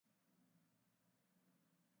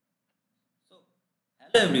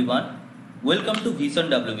Hello everyone, welcome to vision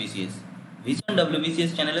WBCS। Vision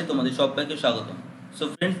WBCS চ্যানেলে তোমাদের সবাইকে স্বাগতম। So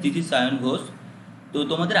friends, this is Sayan Ghosh. তো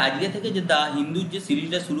তোমাদের আজকে থেকে যে দ্য হিন্দুর যে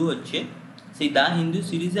সিরিজটা শুরু হচ্ছে, সেই দ্য হিন্দু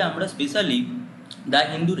সিরিজে আমরা স্পেশালি দ্য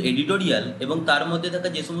হিন্দুর এডিটোরিয়াল এবং তার মধ্যে থাকা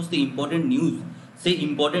যে সমস্ত ইম্পর্টেন্ট নিউজ, সেই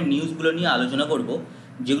ইম্পর্টেন্ট নিউজগুলো নিয়ে আলোচনা করব,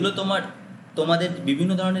 যেগুলো তোমাদের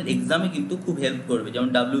বিভিন্ন ধরনের এক্সামে কিন্তু খুব হেল্প করবে। যেমন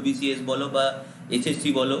WBCS বলো বা SSC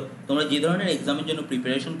বলো, তোমরা যে ধরনের এক্সামের জন্য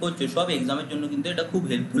প্রিপারেশন করছো, সব এক্সামের জন্য কিন্তু এটা খুব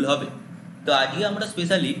হেল্পফুল হবে। তো আজকে আমরা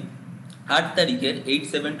স্পেশালি 8 তারিখের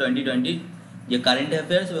 8/7/2020 যে কারেন্ট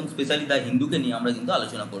অ্যাফেয়ার্স এবং স্পেশালি দ্য হিন্দুকে নিয়ে আমরা কিন্তু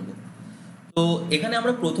আলোচনা করব। তো এখানে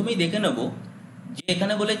আমরা প্রথমেই দেখে নেব যে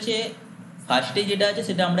এখানে বলেছে ফার্স্টে যেটা আছে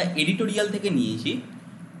সেটা আমরা এডিটোরিয়াল থেকে নিয়েছি।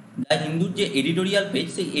 দ্য হিন্দুর যে এডিটোরিয়াল পেজ,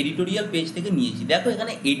 সেই এডিটোরিয়াল পেজ থেকে নিয়েছি। দেখো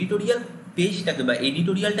এখানে এডিটোরিয়াল পেজটাকে বা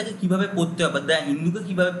এডিটোরিয়ালটাকে কিভাবে পড়তে হয় বা দ্য হিন্দুকে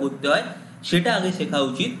কিভাবে পড়তে হয় সেটা আগে শেখা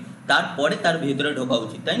উচিত, তারপরে তার ভেতরে ঢোকা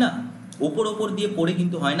উচিত, তাই না? ওপর দিয়ে পড়ে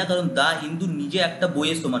কিন্তু হয় না, কারণ দ্য হিন্দু নিজে একটা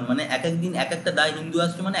বইয়ের সমান, মানে এক একদিন এক একটা দ্য হিন্দু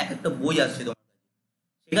আসছে, মানে এক একটা বই আসছে তোমার কাছে।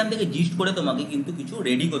 সেখান থেকে জিস্ট করে তোমাকে কিন্তু কিছু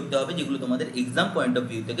রেডি করতে হবে, যেগুলো তোমাদের এক্সাম পয়েন্ট অফ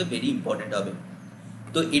ভিউ থেকে ভেরি ইম্পর্টেন্ট হবে।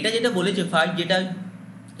 তো এটা যেটা বলেছে ফার্স্ট, যেটা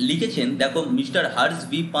লিখেছেন, দেখো মিস্টার হর্ষ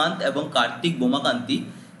ভি পান্ত এবং কার্তিক বোমাকান্তি,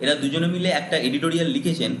 এরা দুজনে মিলে একটা এডিটোরিয়াল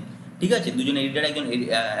লিখেছেন। ঠিক আছে, দুজন এডিটর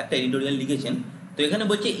একটা এডিটোরিয়াল লিখেছেন। তো এখানে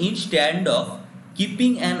বলছে in stand of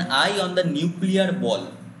keeping an I on the nuclear বল।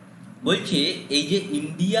 বলছে এই যে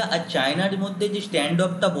ইন্ডিয়া আর চায়নার মধ্যে যে স্ট্যান্ড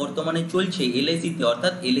অফটা বর্তমানে চলছে LAC-তে,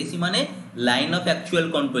 অর্থাৎ LAC মানে লাইন অফ অ্যাকচুয়াল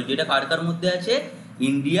কন্ট্রোল, যেটা কার কার মধ্যে আছে?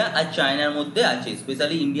 ইন্ডিয়া আর চায়নার মধ্যে আছে।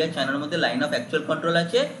 স্পেশালি ইন্ডিয়া চায়নার মধ্যে লাইন অফ অ্যাকচুয়াল কন্ট্রোল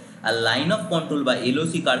আছে, আর লাইন অফ কন্ট্রোল বা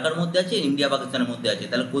LOC কার কার মধ্যে আছে? ইন্ডিয়া পাকিস্তানের মধ্যে আছে।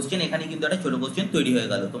 তাহলে কোশ্চেন এখানে কিন্তু একটা ছোট কোশ্চেন তৈরি হয়ে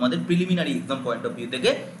গেল, তোমাদের preliminary exam point of view থেকে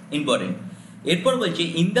ইম্পর্টেন্ট। এরপর বলছে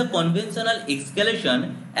in the conventional এক্সক্যালেশন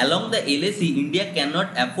along the LAC India can not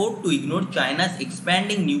afford to ignore চায়নাস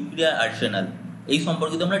expanding nuclear Arsenal. এই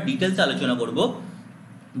সম্পর্কিত আমরা ডিটেলস আলোচনা করব।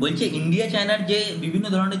 বলছে ইন্ডিয়া চায়নার যে বিভিন্ন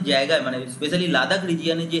ধরনের জায়গায়, মানে স্পেশালি লাদাখ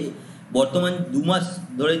রিজিয়নে যে বর্তমান 2 মাস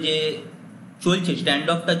ধরে যে চলছে স্ট্যান্ড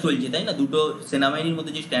অফটা চলছে, তাই না? দুটো সেনাবাহিনীর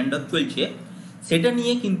মধ্যে যে স্ট্যান্ড অফ চলছে, সেটা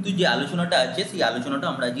নিয়ে কিন্তু যে আলোচনাটা আছে, সেই আলোচনাটা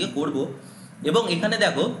আমরা আজকে করব। এবং এখানে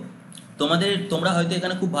দেখো তোমরা হয়তো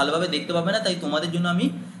এখানে খুব ভালোভাবে দেখতে পাবে না, তাই তোমাদের জন্য আমি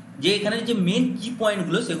যে এখানে যে মেন কি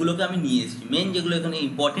পয়েন্টগুলো সেগুলোকে আমি নিয়ে এসেছি, মেন যেগুলো এখানে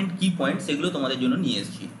ইম্পর্টেন্ট কি পয়েন্ট সেগুলো তোমাদের জন্য নিয়ে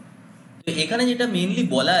এসেছি। তো এখানে যেটা মেইনলি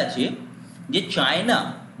বলা আছে যে চায়না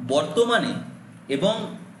বর্তমানে এবং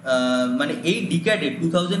মানে এই ডিক্যাডে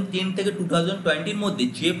 2010 থেকে 2020-র মধ্যে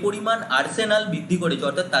যে পরিমাণ আর্সেনাল বৃদ্ধি করেছে,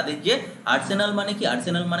 অর্থাৎ তাদের যে আর্সেনাল মানে কি?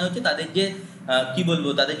 আর্সেনাল মানে হচ্ছে তাদের যে কি বলবো,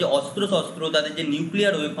 তাদের যে অস্ত্র শস্ত্র, তাদের যে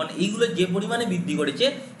নিউক্লিয়ার ওয়েপন, এইগুলো যে পরিমাণে বৃদ্ধি করেছে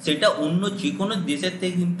সেটা অন্য যে কোনো দেশের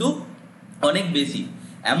থেকে কিন্তু অনেক বেশি।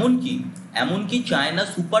 এমনকি চায়না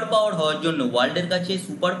সুপার পাওয়ার হওয়ার জন্য, ওয়ার্ল্ডের কাছে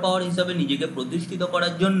সুপার পাওয়ার হিসাবে নিজেকে প্রতিষ্ঠিত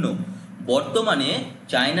করার জন্য বর্তমানে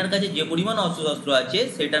চায়নার কাছে যে পরিমাণ অস্ত্রশস্ত্র আছে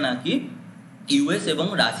সেটা নাকি US এবং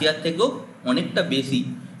রাশিয়ার থেকেও অনেকটা বেশি,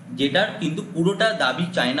 যেটার কিন্তু পুরোটা দাবি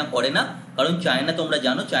চায়না করে না। কারণ চায়না, তোমরা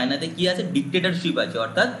জানো, চায়নাতে কি আছে? ডিক্টেটরশিপ আছে,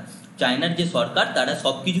 অর্থাৎ চায়নার যে সরকার, তারা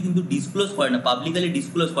সবকিছু কিন্তু ডিসক্লোজ করে না, পাবলিকালি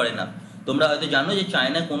ডিসক্লোজ করে না। তোমরা হয়তো জানো যে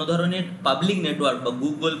চায়নায় কোনো ধরনের পাবলিক নেটওয়ার্ক বা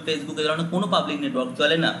গুগল, ফেসবুক এ ধরনের কোনো পাবলিক নেটওয়ার্ক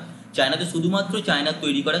চলে না। চায়নাতে শুধুমাত্র চায়নার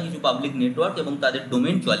তৈরি করা কিছু পাবলিক নেটওয়ার্ক এবং তাদের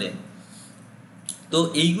ডোমেন চলে। তো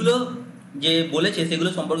এইগুলো যে বলেছে সেগুলো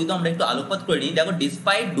সম্পর্কিত আমরা একটু আলোকপাত করে নিই। দেখো,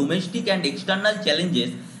 despite domestic and external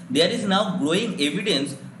challenges, there is now growing evidence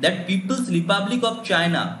that people's Republic of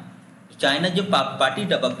China, চায়নার যে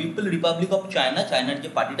পার্টিটা বা পিপল রিপাবলিক অফ চায়না, চায়নার যে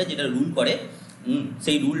পার্টিটা যেটা রুল করে,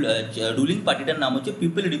 সেই রুলিং পার্টিটার নাম হচ্ছে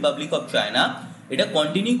পিপল রিপাবলিক অফ চায়না। এটা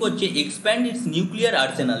কন্টিনিউ করছে এক্সপ্যান্ড ইটস নিউক্লিয়ার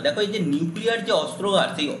আর্সেনাল। দেখো, এই যে নিউক্লিয়ার যে অস্ত্রগার,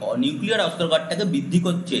 সেই নিউক্লিয়ার অস্ত্রগারটাকে বৃদ্ধি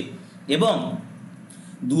করছে। এবং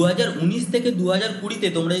 2019 থেকে 2020-তে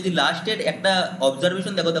তোমরা যদি লাস্টের একটা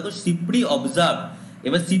অবজারভেশন দেখো সিপ্রি অবজার্ভ।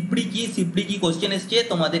 এবার সিপ্রি কি কোশ্চেন এসছে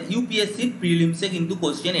তোমাদের ইউপিএসসি প্রিলিমসে, কিন্তু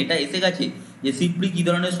কোশ্চেন এটা এসে গেছে যে সিপ্রি কি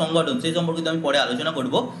ধরনের সংগঠন, সেই সম্পর্কিত আমি পরে আলোচনা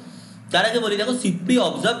করব। তার আগে বলি, দেখো সিপ্রি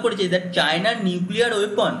অবজার্ভ করেছে দ্যাট চায়নার নিউক্লিয়ার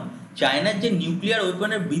ওয়েপন, চায়নার যে নিউক্লিয়ার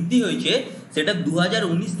ওয়েপনের বৃদ্ধি হয়েছে সেটা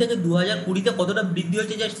 2019 থেকে 2020-তে কতটা বৃদ্ধি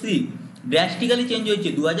হয়েছে, জাস্ট সি, ড্রাস্টিক্যালি চেঞ্জ হয়েছে।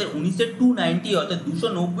 2019-এ 290, অর্থাৎ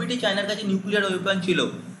 290টি চায়নার কাছে নিউক্লিয়ার ওয়েপন ছিল,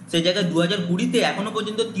 সেই জায়গায় 2020-তে এখনো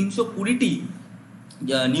পর্যন্ত 320টি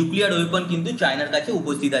নিউক্লিয়ার ওয়েপন কিন্তু চায়নার কাছে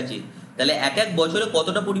উপস্থিত আছে। তাহলে এক বছরে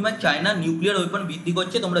কতটা পরিমাণ চায়না নিউক্লিয়ার ওয়েপন বৃদ্ধি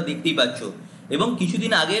করছে তোমরা দেখতেই পাচ্ছ। এবং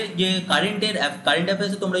কিছুদিন আগের যে কারেন্ট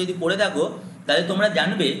অ্যাফেয়ার্সে তোমরা যদি পড়ে থাকো, তাহলে তোমরা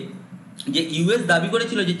জানবে যে US দাবি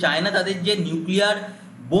করেছিল যে চায়না তাদের যে নিউক্লিয়ার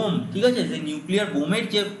বোম, ঠিক আছে, সেই নিউক্লিয়ার বোমের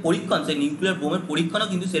যে পরীক্ষণ, সেই নিউক্লিয়ার বোমের পরীক্ষণও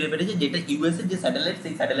কিন্তু সেরে ফেলেছে, যেটা US এর যে স্যাটেলাইট,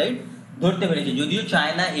 সেই স্যাটেলাইট ধরতে পেরেছে, যদিও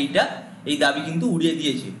চায়না এই দাবি কিন্তু উড়িয়ে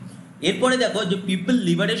দিয়েছে। এরপরে দেখো যে people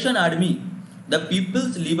liberation army, the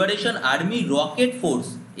people's liberation army rocket force,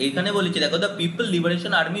 এখানে বলেছে দেখো the people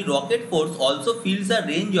liberation army rocket force also fields a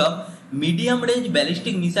range of medium range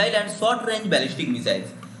ballistic missile and short range ballistic missiles.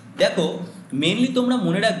 দেখো মেনলি তোমরা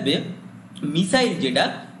মনে রাখবে মিসাইল যেটা,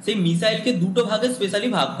 সেই মিসাইলকে দুটো ভাগে স্পেশালি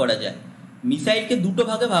ভাগ করা যায়। মিসাইলকে দুটো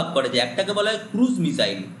ভাগে ভাগ করা যায়, একটাকে বলা হয় ক্রুজ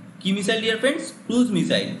মিসাইল। কি missile dear friends? Cruise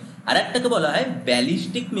missile. আর একটাকে বলা হয়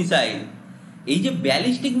ব্যালিস্টিক মিসাইল। এই যে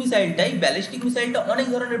ব্যালিস্টিক মিসাইলটা অনেক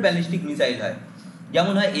ধরনের ব্যালিস্টিক মিসাইল হয়।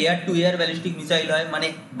 যেমন হয় air two air ballistic missile হয়, মানে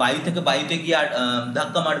বায়ু থেকে বায়ুতে গিয়ে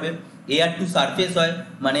ধাক্কা মারবে। এয়ার টু সারফেস হয়,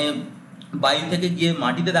 মানে বায়ু থেকে গিয়ে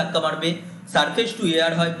মাটিতে ধাক্কা মারবে। সারফেস টু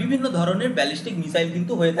এয়ার হয়। বিভিন্ন ধরনের ব্যালিস্টিক মিসাইল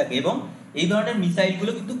কিন্তু হয়ে থাকে, এবং এই ধরনের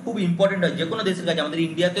মিসাইলগুলো কিন্তু খুব ইম্পর্টেন্ট হয় যে কোনো দেশের কাছে। আমাদের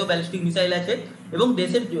ইন্ডিয়াতেও ব্যালিস্টিক মিসাইল আছে, এবং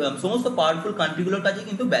দেশের সমস্ত পাওয়ারফুল কান্ট্রিগুলোর কাছে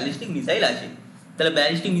কিন্তু ব্যালিস্টিক মিসাইল আছে। তাহলে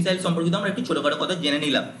ব্যালিস্টিক মিসাইল সম্পর্কিত আমরা একটু ছোটখাটো কথা জেনে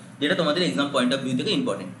নিলাম, যেটা তোমাদের এক্সাম পয়েন্ট অফ ভিউ থেকে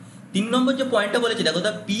ইম্পর্টেন্ট। 3 নম্বর যে পয়েন্টটা বলেছে দেখো,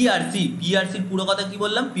 দ্য পিআরসির পুরো কথা কি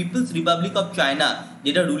বললাম? পিপলস রিপাবলিক অফ চায়না,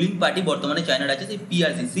 যেটা রুলিং পার্টি বর্তমানে চায়নার আছে, সেই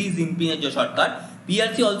পিআরসি, সি জিনপিং এর যে সরকার।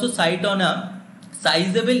 PRC also site on a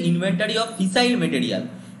sizeable inventory of fissile material.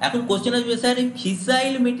 এখন কোশ্চেন আসবে, স্যার এই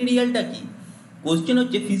ফিসাইল মেটেরিয়ালটা কি? কোশ্চেন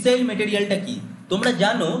হচ্ছে ফিসাইল মেটেরিয়ালটা কি। তোমরা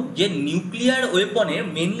জানো যে নিউক্লিয়ার ওয়েপনের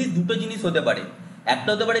মেনলি দুটো জিনিস হতে পারে, একটা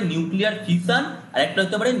হতে পারে নিউক্লিয়ার ফিশন আর একটা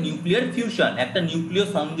হতে পারে নিউক্লিয়ার ফিউশন। একটা নিউক্লিয়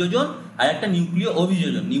সংযোজন আর একটা নিউক্লিয়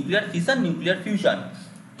অভিযোজন, নিউক্লিয়ার ফিশন, নিউক্লিয়ার ফিউশন।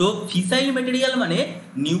 তো ফিসাইল মেটেরিয়াল মানে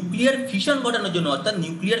নিউক্লিয়ার ফিশন ঘটানোর জন্য, অর্থাৎ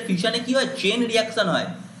নিউক্লিয়ার ফিশনে কি হয়? চেন রিয়াকশন হয়।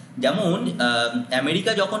 যেমন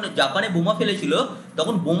আমেরিকা যখন জাপানে বোমা ফেলেছিল,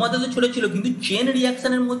 তখন বোমাতে তো ছড়েছিল, কিন্তু চেন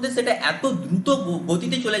রিয়াকশনের মধ্যে সেটা এত দ্রুত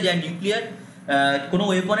গতিতে চলে যায়। নিউক্লিয়ার কোনো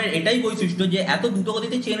ওয়েপনের এটাই বৈশিষ্ট্য যে এত দ্রুত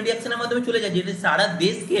গতিতে চেন রিয়াকশনের মাধ্যমে চলে যায়, যেটা সারা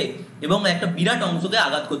দেশকে এবং একটা বিরাট অংশকে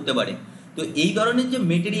আঘাত করতে পারে। তো এই ধরনের যে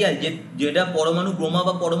মেটেরিয়াল, যেটা পরমাণু বোমা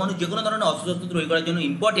বা পরমাণু যে কোনো ধরনের অস্ত্রশস্ত্র তৈরি করার জন্য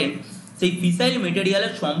ইম্পর্টেন্ট, সেই ফিসাইল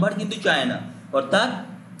মেটেরিয়ালের সম্ভার কিন্তু চায়না। অর্থাৎ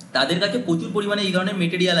তাদের কাছে প্রচুর পরিমাণে এই ধরনের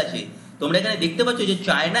মেটেরিয়াল আছে। তোমরা এখানে দেখতে পাচ্ছ যে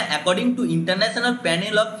China according to international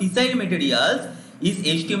panel of fissile materials is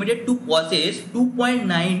estimated to possess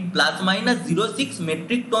 2.9 plus minus 0.6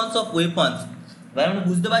 metric tons of weapons। মানে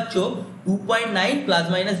বুঝতে পারছো 2.9 প্লাস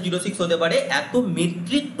মাইনাস 0.6 হতে পারে এত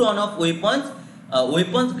metric ton of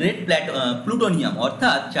weapons grade plutonium.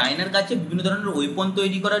 অর্থাৎ চায়নার কাছে বিভিন্ন ধরনের ওয়েপন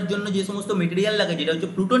তৈরি করার জন্য যে সমস্ত মেটেরিয়াল লাগে, যেটা হচ্ছে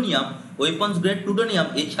প্লুটোনিয়াম, ওয়েপন্স গ্রেড প্লুটোনিয়াম,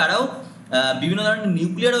 এছাড়াও বিভিন্ন ধরনের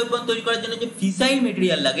নিউক্লিয়ার ওয়েপন তৈরি করার জন্য যে ফিসাইল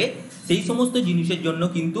মেটেরিয়াল লাগে, সেই সমস্ত জিনিসের জন্য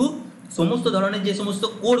কিন্তু সমস্ত ধরনের যে সমস্ত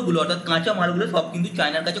কোরগুলো অর্থাৎ কাঁচা মালগুলো সব কিন্তু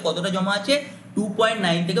চায়নার কাছে কতটা জমা আছে?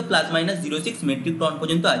 2.9 থেকে প্লাস মাইনাস 0.6 মেট্রিক টন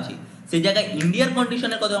পর্যন্ত আছে। সেই জায়গায় ইন্ডিয়ার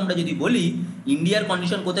কন্ডিশনের কথা আমরা যদি বলি, ইন্ডিয়ার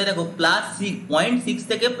কন্ডিশন কোথায় দেখো? প্লাস 0.6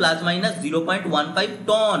 থেকে প্লাস মাইনাস 0.15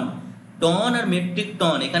 টন। টন আর মেট্রিক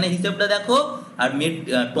টন এখানে হিসেবটা দেখো, আর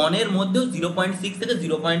টনের মধ্যেও 0.6 থেকে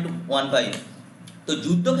 0.15। তো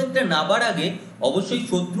যুদ্ধক্ষেত্রে নাবার আগে অবশ্যই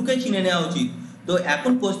শত্রুকে চিনে নেওয়া উচিত। তো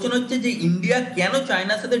এখন কোশ্চেন হচ্ছে যে ইন্ডিয়া কেন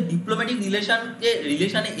চায়নার সাথে ডিপ্লোম্যাটিক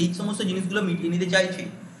রিলেশনে এই সমস্ত জিনিসগুলো মিটিয়ে নিতে চাইছে?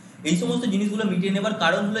 এই সমস্ত জিনিসগুলো মিটিয়ে নেবার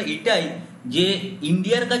কারণ হলো এটাই যে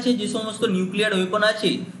ইন্ডিয়ার কাছে যে সমস্ত নিউক্লিয়ার ওয়েপন আছে,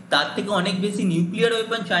 তার থেকে অনেক বেশি নিউক্লিয়ার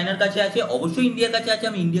ওয়েপন চায়নার কাছে আছে। অবশ্যই ইন্ডিয়ার কাছে আছে,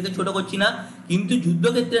 আমি ইন্ডিয়াকে ছোট করছি না, কিন্তু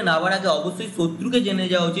যুদ্ধক্ষেত্রে নামার আগে অবশ্যই শত্রুকে জেনে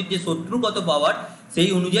যাওয়া উচিত যে শত্রু কত পাওয়ার, সেই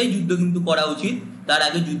অনুযায়ী যুদ্ধ কিন্তু করা উচিত। তার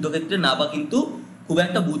আগে যুদ্ধক্ষেত্রে নামা কিন্তু খুব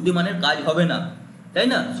একটা বুদ্ধিমানের কাজ হবে না, তাই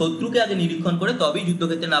না? শত্রুকে আগে নিরীক্ষণ করে তবেই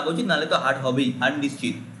যুদ্ধক্ষেত্রে নামা উচিত, নাহলে তো হার হবেই, হার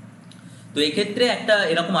নিশ্চিত। তো এক্ষেত্রে একটা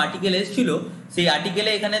এরকম আর্টিকেল এসেছিল, সেই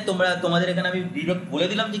আর্টিকেলে এখানে তোমাদের এখানে আমি বলে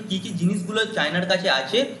দিলাম যে কি কি জিনিসগুলো চায়নার কাছে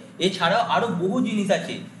আছে। এছাড়াও আরো বহু জিনিস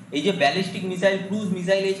আছে, এই যে ব্যালিস্টিক মিসাইল, ক্রুজ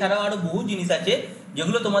মিসাইল, এছাড়াও আরো বহু জিনিস আছে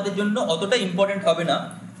যেগুলো তোমাদের জন্য অতটা ইম্পর্টেন্ট হবে না,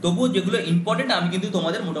 তবুও যেগুলো ইম্পর্টেন্ট আমি কিন্তু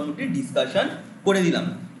তোমাদের মোটামুটি ডিসকাশন করে দিলাম।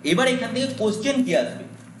 এবার এখান থেকে কোশ্চেন কি আসবে?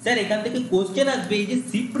 স্যার এখান থেকে কোশ্চেন আসবে এই যে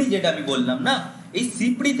সিপ্রি, যেটা আমি বললাম না, এই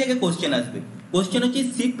সিপ্রি থেকে কোশ্চেন আসবে। কোশ্চেন হচ্ছে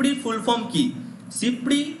সিপ্রির ফুল ফর্ম কি?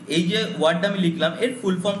 সিপ্রি এই যে ওয়ার্ডটা আমি লিখলাম, এর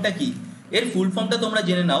ফুল ফর্মটা কি? এর ফুল ফর্মটা তোমরা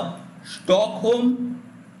জেনে নাও। Stockholm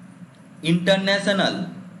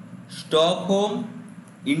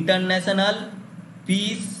international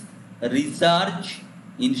piece research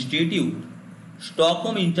institute.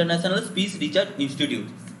 Stockholm international piece research institute.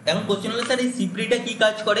 এখন কোশ্চেন হলো স্যার এই সিপ্রিটা কি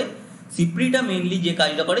কাজ করে? সিপ্রিটা মেইনলি যে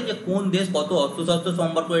কাজটা করে যে কোন দেশ কত অস্ত্রশস্ত্র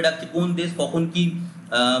সম্ভার করে রাখছে, কোন দেশ কখন কি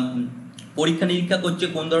পরীক্ষা নিরীক্ষা করছে,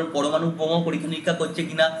 কোন ধরনের পরমাণু বোমা পরীক্ষা নিরীক্ষা করছে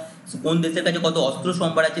কিনা, কোন দেশের কাছে কত অস্ত্র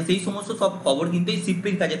সম্ভার আছে, সেই সমস্ত সব খবর কিন্তু এই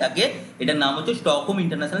সিপ্রির কাছে থাকে। এটার নাম হচ্ছে Stockholm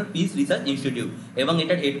international piece research institute, এবং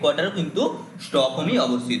এটার হেডকোয়ার্টারও কিন্তু স্টকহোমই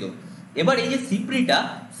অবস্থিত। এবার এই যে সিপ্রিটা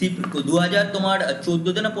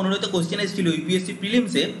 2014 না 15-তে কোশ্চেন এসেছিল ইউপিএসসি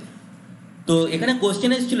প্রিলিমসে। তো এখানে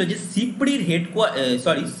কোশ্চেন এসেছিল যে সিপ্রির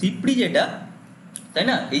সিপ্রি যেটা, তাই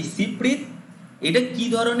না, এই সিপ্রির এটা কি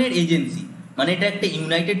ধরনের এজেন্সি? মানে এটা একটা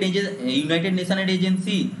ইউনাইটেড নেশনের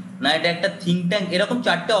এজেন্সি, না এটা একটা থিঙ্ক ট্যাঙ্ক, এরকম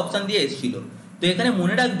চারটে অপশন দিয়ে এসেছিল। তো এখানে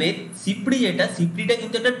মনে রাখবে সিপ্রি সিপ্রিটা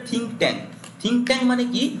কিন্তু একটা থিঙ্ক ট্যাঙ্ক। থিঙ্ক ট্যাঙ্ক মানে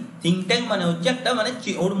কি? থিঙ্ক ট্যাঙ্ক মানে হচ্ছে একটা মানে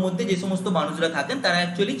ওর মধ্যে যে সমস্ত মানুষরা থাকেন তারা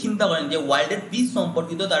অ্যাকচুয়ালি চিন্তা করেন যে ওয়ার্ল্ডের পিস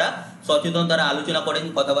সম্পর্কিত তারা সচেতন, তারা আলোচনা করেন,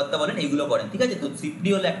 কথাবার্তা বলেন, এগুলো করেন, ঠিক আছে? তো সিপ্রি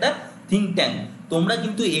হলো একটা থিঙ্ক ট্যাঙ্ক। তোমরা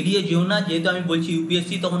কিন্তু এড়িয়ে যেও না, যেহেতু আমি বলছি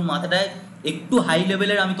ইউপিএসসি, তখন মাথাটায় একটু হাই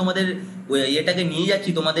লেভেলের আমি তোমাদের এটাকে নিয়ে যাচ্ছি,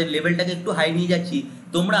 তোমাদের লেভেলটাকে একটু হাই নিয়ে যাচ্ছি।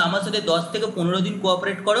 তোমরা আমার সাথে 10 থেকে 15 দিন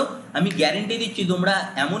কোঅপারেট করো, আমি গ্যারেন্টি দিচ্ছি তোমরা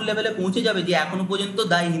এমন লেভেলে পৌঁছে যাবে যে এখনো পর্যন্ত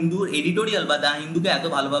দা হিন্দুর এডিটোরিয়াল বা দা হিন্দুকে এত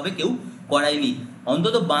ভালোভাবে কেউ করায়নি,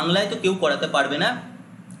 অন্তত বাংলায় তো কেউ করাতে পারবে না,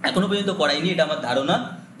 এখনো পর্যন্ত করায়নি, এটা আমার ধারণা।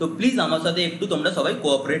 তো প্লিজ আমার সাথে একটু তোমরা সবাই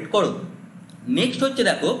কোঅপারেট করো। নেক্সট হচ্ছে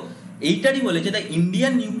দেখো, এইটারই বলেছে দ্য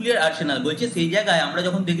ইন্ডিয়ান নিউক্লিয়ার আর্সেনাল। বলছে সেই জায়গায় আমরা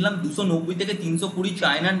যখন দেখলাম 290 থেকে 320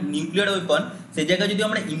 চায়নার নিউক্লিয়ার ওয়েপন, সেই জায়গায় যদি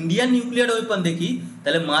আমরা ইন্ডিয়ান নিউক্লিয়ার ওয়েপন দেখি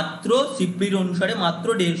তাহলে মাত্র সিপ্রির অনুসারে মাত্র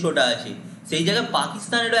 150টা আছে। সেই জায়গায়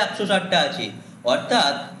পাকিস্তানেরও 160টা আছে।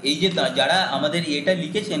 অর্থাৎ এই যে যারা আমাদের এটা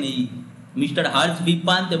লিখেছেন, এই মিস্টার হার্ষ বি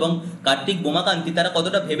পান্ত এবং কার্তিক বোমাকান্তি, তারা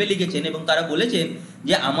কতটা ভেবে লিখেছেন এবং তারা বলেছেন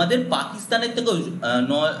যে আমাদের পাকিস্তানের থেকেও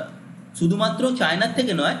শুধুমাত্র চায়নার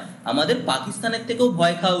থেকে নয়, আমাদের পাকিস্তানের থেকেও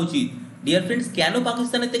ভয় খাওয়া উচিত। ডিয়ার ফ্রেন্ডস, কেন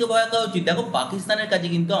পাকিস্তানের থেকে ভয় খাওয়া উচিত? দেখো, পাকিস্তানের কাছে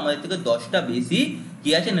কিন্তু আমাদের থেকে 10টা বেশি কি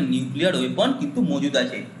আছে না, নিউক্লিয়ার ওয়েপন কিন্তু মজুদ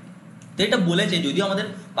আছে। তো এটা বলেছে, যদিও আমাদের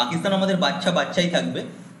পাকিস্তান আমাদের বাচ্চাই থাকবে।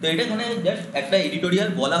 তো এটা এখানে জাস্ট একটা এডিটোরিয়াল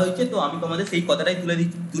বলা হয়েছে, তো আমি তোমাদের সেই কথাটাই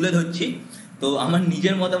তুলে ধরছি। তো আমার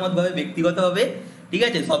নিজের মতামত ভাবে, ব্যক্তিগতভাবে, ঠিক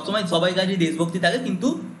আছে, সবসময় সবাই কাছে দেশভক্তি থাকে, কিন্তু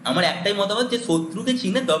আমার একটাই মতামত যে শত্রুকে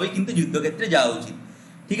চিনে তবে কিন্তু যুদ্ধক্ষেত্রে যাওয়া উচিত,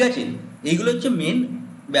 ঠিক আছে? এইগুলো হচ্ছে মেন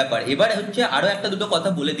ব্যাপার। এবার হচ্ছে আরো একটা দুটো কথা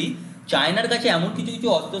বলে দিই। চায়নার কাছে এমন কিছু কিছু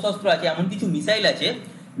অস্ত্রশস্ত্র আছে, এমন কিছু মিসাইল আছে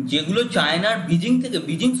যেগুলো চায়নার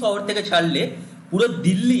বিজিং শহর থেকে ছাড়লে পুরো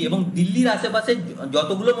দিল্লি এবং দিল্লির আশেপাশে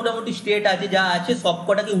যতগুলো মোটামুটি স্টেট আছে যা আছে সব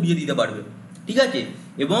কটাকে উড়িয়ে দিতে পারবে, ঠিক আছে?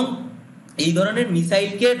 এবং এই ধরনের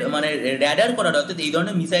মিসাইলকে মানে র্যাডার করার, অর্থাৎ এই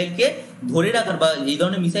ধরনের মিসাইলকে ধরে রাখার বা এই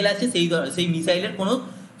ধরনের মিসাইল আছে সেই মিসাইলের কোনো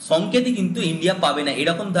সংকেতই কিন্তু ইন্ডিয়া পাবে না,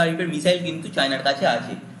 এরকম টাইপের মিসাইল কিন্তু চায়নার কাছে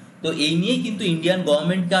আছে। তো এই নিয়েই কিন্তু ইন্ডিয়ান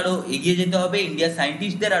গভর্নমেন্টকে আরো এগিয়ে যেতে হবে, ইন্ডিয়ার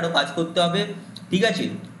সায়েন্টিস্টদের আরো কাজ করতে হবে, ঠিক আছে?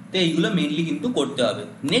 তো এইগুলো মেনলি কিন্তু করতে হবে।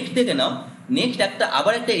 নেক্সট দেখে নাও, নেক্সট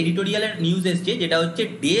আবার একটা এডিটোরিয়ালের নিউজ এসছে, যেটা হচ্ছে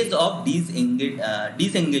ডেজ অফ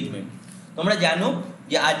ডিসএঙ্গেজমেন্ট। তোমরা জানো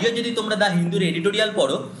যে আজকে যদি তোমরা দা হিন্দুর এডিটোরিয়াল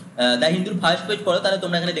পড়ো, দা হিন্দুর ফার্স্ট পেজ পড়ো, তাহলে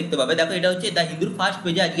তোমরা এখানে দেখতে পাবে। দেখো, এটা হচ্ছে দা হিন্দুর ফার্স্ট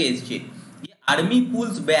পেজে আজকে এসছে যে army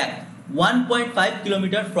pools back 1.5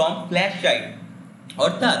 kilometre from clash site.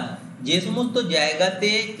 অর্থাৎ যে সমস্ত জায়গাতে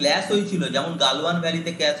ক্ল্যাশ হয়েছিল, যেমন গালওয়ান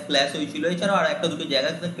ভ্যালিতে ক্ল্যাশ হয়েছিল, এছাড়াও আর একটা দুটো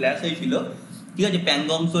জায়গাতে ক্ল্যাশ হয়েছিল, ঠিক আছে,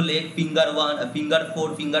 Pangong Tso lake, finger 1, finger 4,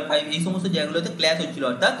 finger 5, এই সমস্ত জায়গাগুলোতে ক্ল্যাশ হচ্ছিল।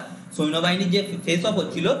 অর্থাৎ সৈন্যবাহিনীর যে ফেস অফ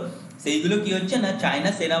হচ্ছিল, সেইগুলো কি হচ্ছে না,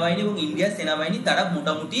 চায়না সেনাবাহিনী এবং ইন্ডিয়ার সেনাবাহিনী তারা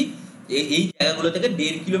মোটামুটি এই জায়গাগুলো থেকে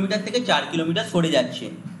 1.5 কিলোমিটার থেকে 4 কিলোমিটার সরে যাচ্ছে।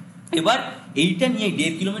 এবার এইটা নিয়ে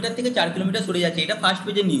 1.5 কিলোমিটার থেকে 4 কিলোমিটার সরে যাচ্ছে, এটা ফার্স্ট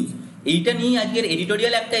পেজের নিউজ। এইটা নিয়ে আজকের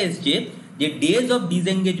এডিটোরিয়াল একটা এসছে যে ডেজ অফ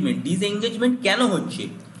ডিসএঙ্গেজমেন্ট কেন হচ্ছে।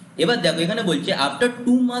 এবার দেখো, এখানে বলছে after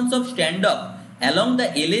 2 months of stand of along the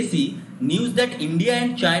LAC, news that India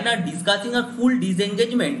and China are discussing R full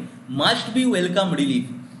disengagement must be welcome relief.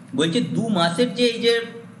 বলছে 2 মাসের যে এই যে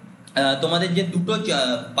তোমাদের যে দুটো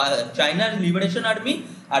চায়নার লিবারেশন আর্মি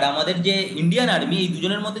আর আমাদের যে ইন্ডিয়ান আর্মি, এই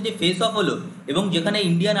দুজনের মধ্যে যে ফেস অফ হলো এবং যেখানে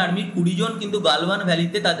ইন্ডিয়ান আর্মির 20 জন কিন্তু গালওয়ান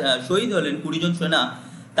ভ্যালিতে শহীদ হলেন, 20 জন সেনা,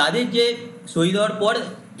 তাদের যে শহীদ হওয়ার পর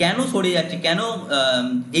কেন সরে যাচ্ছে, কেন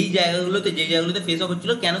এই জায়গাগুলোতে যে জায়গাগুলোতে ফেস অফ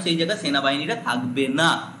হচ্ছিল, কেন সেই জায়গায় সেনাবাহিনীরা থাকবে না,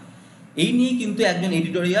 এই নিয়ে কিন্তু একজন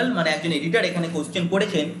এডিটোরিয়াল মানে একজন এডিটর এখানে কোশ্চেন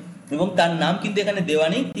করেছেন এবং তার নাম কিন্তু এখানে দেওয়া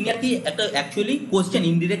নেই। তিনি আর কি একটা অ্যাকচুয়ালি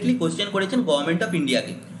ইনডিরেক্টলি কোশ্চেন করেছেন গভর্নমেন্ট অফ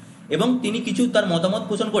ইন্ডিয়াকে এবং তিনি কিছু তার মতামত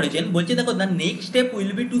পোষণ করেছেন। বলছে দেখো, the next step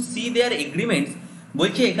will be two C there agreements.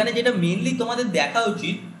 বলছে এখানে যেটা মেনলি তোমাদের দেখা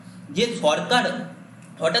উচিত যে সরকার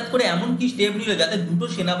হঠাৎ করে এমন কি স্টেপ নিল যাতে দুটো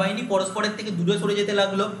সেনাবাহিনী পরস্পরের থেকে দূরে সরে যেতে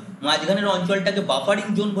লাগলো, মাঝখানের অঞ্চলটাকে বাফারিং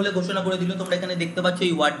জোন বলে ঘোষণা করে দিল। তোমরা এখানে দেখতে পাচ্ছ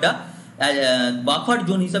এই ওয়ার্ডটা বাফার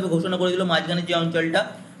জোন হিসাবে ঘোষণা করে দিল মাঝখানের যে অঞ্চলটা।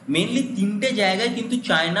 মেনলি 3টে জায়গায় কিন্তু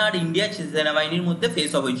চায়না আর ইন্ডিয়া সেনাবাহিনীর মধ্যে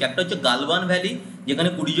ফেস অফ হয়েছে। একটা হচ্ছে গালওয়ান ভ্যালি, যেখানে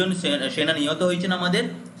 20 জন সেনা নিহত হয়েছেন, আমাদের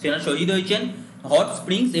সেনা শহীদ হয়েছেন, হট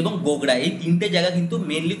স্প্রিংস এবং গোগড়া, এই 3টে জায়গা কিন্তু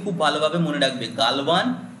মেনলি খুব ভালোভাবে মনে রাখবে, গালওয়ান,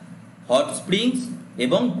 হট স্প্রিংস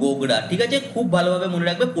এবং গোগড়া, ঠিক আছে, খুব ভালোভাবে মনে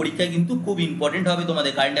রাখবে। পরীক্ষায় কিন্তু খুব ইম্পর্টেন্ট হবে,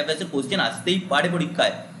 তোমাদের কারেন্ট অ্যাফেয়ার্সের কোশ্চেন আসতেই পারে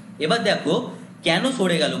পরীক্ষায়। এবার দেখো কেন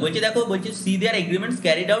সরে গেল। বলছে C there agreements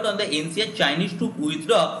carried out on the NCR Chinese two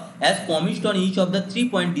withdraw as promised on each of the 3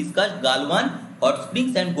 point discussed, Galwan, hot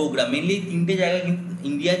springs and Gogra. Mainly এই 3টে জায়গায় কিন্তু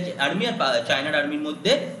ইন্ডিয়ার আর্মি আর চায়নার আর্মির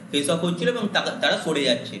মধ্যে ফেস অফ হচ্ছিল এবং তারা সরে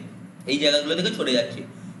যাচ্ছে, এই জায়গাগুলো থেকে সরে যাচ্ছে।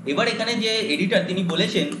 এবার এখানে যে এডিটর তিনি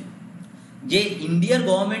বলেছেন যে ইন্ডিয়ার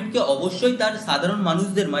গভর্নমেন্টকে অবশ্যই তার সাধারণ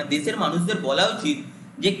মানুষদের মানে দেশের মানুষদের বলা উচিত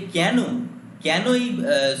যে কেন কেন এই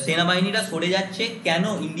সেনাবাহিনীরা সরে যাচ্ছে, কেন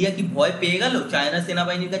ইন্ডিয়া কি ভয় পেয়ে গেল, চায়নার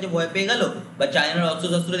সেনাবাহিনীর কাছে ভয় পেয়ে গেল বা চায়নার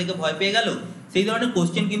অস্ত্রশস্ত্র দেখে ভয় পেয়ে গেল, সেই ধরনের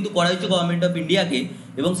কোশ্চেন কিন্তু করা হয়েছে গভর্নমেন্ট অফ ইন্ডিয়াকে।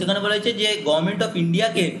 এবং সেখানে বলা হয়েছে যে গভর্নমেন্ট অফ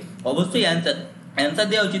ইন্ডিয়াকে অবশ্যই অ্যান্সার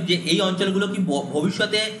দেওয়া উচিত যে এই অঞ্চলগুলো কি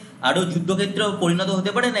ভবিষ্যতে আরো যুদ্ধক্ষেত্রে পরিণত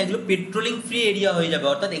হতে পারে না এগুলো পেট্রোলিং ফ্রি এরিয়া হয়ে যাবে,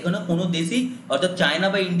 অর্থাৎ এখানে কোনো দেশই অর্থাৎ চায়না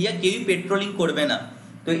বা ইন্ডিয়া কেউই পেট্রোলিং করবে না।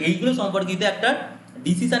 তো এইগুলো সম্পর্কিত একটা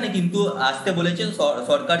ডিসিশনে কিন্তু আসতে বলেছে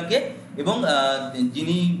সরকারকে। এবং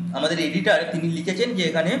যিনি আমাদের এডিটর তিনি লিখেছেন যে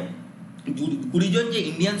এখানে 20 জন যে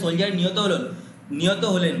ইন্ডিয়ান সোলজার নিহত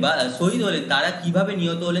হলেন বা শহীদ হলেন তারা কিভাবে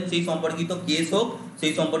নিহত হলেন সেই সম্পর্কিত কেস হোক,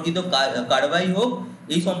 সেই সম্পর্কিত কারবাই হোক,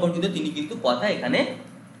 এই সম্পর্কিত তিনি কিন্তু কথা এখানে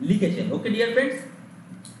লিখেছেন। ওকে ডিয়ার ফ্রেন্ডস,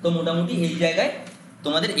 তো মোটামুটি এই জায়গায়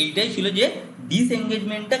তোমাদের এইটাই ছিল যে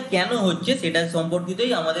ডিসএঙ্গেজমেন্টটা কেন হচ্ছে সেটা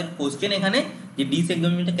সম্পর্কিতই আমাদের কোশ্চেন এখানে, যে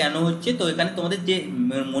ডিসএঙ্গেজমেন্টটা কেন হচ্ছে। তো এখানে তোমাদের যে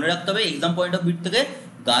মনে রাখতে হবে এক্সাম পয়েন্ট অফ ভিউ থেকে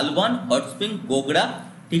গালওয়ান, হট স্প্রিং, গোগরা,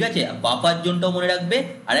 ঠিক আছে, বাফার জোনটাও মনে রাখবে,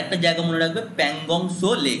 আর একটা জায়গা মনে রাখবে Pangong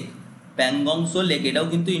so lake. Pangong so lake এটাও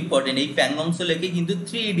কিন্তু ইম্পর্টেন্ট। এই প্যাংগং সো লেকে কিন্তু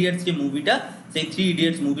 3 ইডিয়টস যে মুভিটা, সেই 3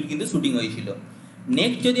 ইডিয়টস মুভির কিন্তু শুটিং হয়েছিল।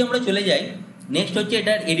 নেক্সট যদি আমরা চলে যাই, নেক্সট হচ্ছে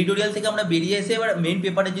এটার এডিটোরিয়াল থেকে আমরা বেরিয়ে এসে এবার মেইন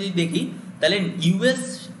পেপারে যদি দেখি তাহলে ইউএস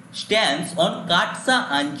স্ট্যান্ডস অন কাটসা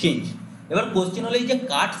আনচেঞ্জ। এবার কোশ্চেন হলো এই যে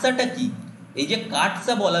কাটসাটা কি, এই যে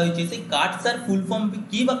কাটসা বলা হয়েছে সেই কাটসার ফুল ফর্ম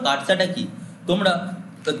কি বা কাটসাটা কি,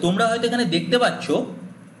 তোমরা হয়তো এখানে দেখতে পাচ্ছ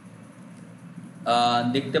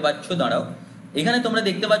দাঁড়াও, এখানে তোমরা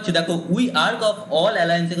দেখতে পাচ্ছ দেখো we arc of all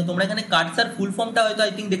alliance, তোমরা এখানে কাটসার ফুল ফর্মটা হয়তো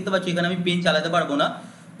আই থিঙ্ক দেখতে পাচ্ছ, এখানে আমি পেন চালাতে পারবো না,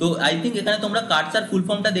 তো আই থিঙ্ক এখানে তোমরা কাটসার ফুল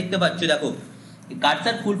ফর্মটা দেখতে পাচ্ছ। দেখো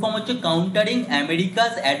কাটসার ফুল ফর্ম হচ্ছে countering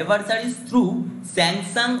Americas অ্যাডভার্সারিজ through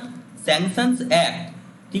sanctions act,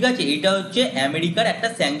 ঠিক আছে, এটা হচ্ছে আমেরিকার একটা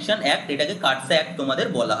স্যাংশন অ্যাক্ট, এটাকে কাটসা অ্যাক্ট তোমাদের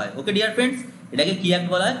বলা হয়। ওকে ডিয়ার ফ্রেন্ডস, এটাকে কি অ্যাক্ট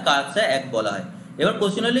বলা হয়, কাটসা অ্যাক্ট বলা হয়। এবার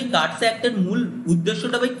কোশ্চেন হলো এই কাটসা অ্যাক্টের মূল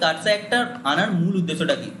উদ্দেশ্যটা বা কাটসা অ্যাক্টটা আনার মূল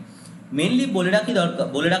উদ্দেশ্যটা কি, মেইনলি বলে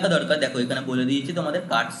রাখা দরকার। দেখো এখানে বলে দিয়েছি তোমাদের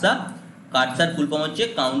কাটসার ফুল ফর্ম হচ্ছে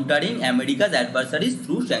countering Americas অ্যাডভার্সারিজ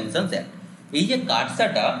through sanctions act. এই যে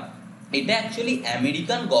কাটসাটা এটা অ্যাকচুয়ালি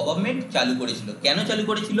আমেরিকান গভর্নমেন্ট চালু করেছিল। কেন চালু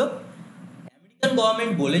করেছিল, আমেরিকান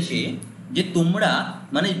গভর্নমেন্ট বলেছে যে তোমরা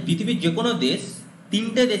মানে পৃথিবীর যে কোনো দেশ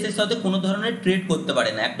 3টে দেশের সাথে কোনো ধরনের ট্রেড করতে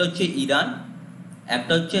পারে না, একটা হচ্ছে ইরান,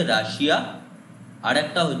 একটা হচ্ছে রাশিয়া, আর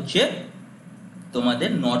একটা হচ্ছে তোমাদের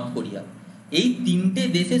নর্থ কোরিয়া। এই 3টে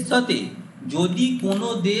দেশের সাথে যদি কোনো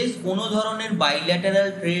দেশ কোনো ধরনের বাইল্যাটারাল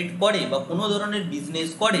ট্রেড করে বা কোনো ধরনের বিজনেস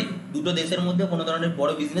করে, দুটো দেশের মধ্যে কোনো ধরনের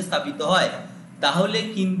বড় বিজনেস স্থাপিত হয়, তাহলে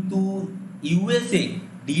কিন্তু ইউএসএ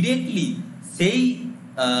ডিরেক্টলি সেই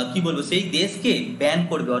কি বলবো সেই দেশকে ব্যান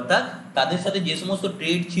করবে, অর্থাৎ তাদের সাথে যে সমস্ত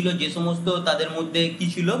ট্রেড ছিল, যে সমস্ত তাদের মধ্যে কি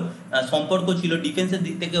ছিল সম্পর্ক ছিল, ডিফেন্সের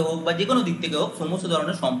দিক থেকে হোক বা যে কোনো দিক থেকে হোক, সমস্ত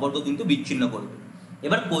ধরনের সম্পর্ক কিন্তু বিচ্ছিন্ন করবে।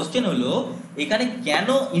 এবার কোশ্চেন হলো এখানে কেন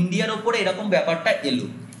ইন্ডিয়ার ওপরে এরকম ব্যাপারটা এলো,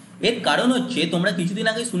 এর কারণ হচ্ছে তোমরা কিছুদিন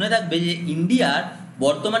আগে শুনে থাকবে যে ইন্ডিয়ার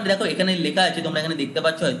বর্তমানে দেখো এখানে লেখা আছে, তোমরা এখানে দেখতে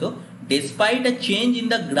পাচ্ছ হয়তো, despite a change in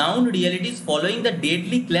the ground realities following the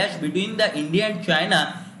deadly clash between the India and China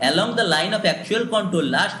along the line of actual control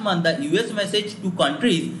last month, the US message to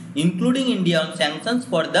countries including India on sanctions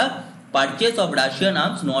for the purchase of Russian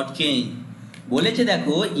arms not changed। বলেছে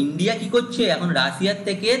দেখো India কি করছে এখন রাশিয়ার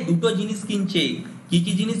থেকে দুটো জিনিস কিনছে, কি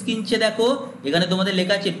কি জিনিস কিনছে দেখো এখানে তোমাদের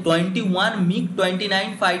লেখা আছে 21 MiG-29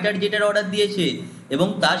 ফাইটার জেটের অর্ডার দিয়েছে, এবং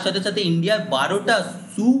তার সাথে সাথে ইন্ডিয়া 12টা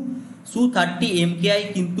সু-30 MKI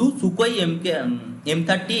কিন্তু সুকোই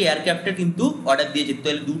M30 এয়ারক্রাফটের কিন্তু অর্ডার দিয়েছে।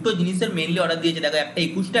 তাহলে দুটো জিনিসের মেইনলি অর্ডার দিয়েছে দেখো, একটা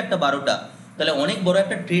 21টা একটা 12টা, তাহলে অনেক বড়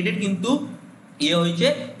একটা ট্রেডের কিন্তু হয়েছে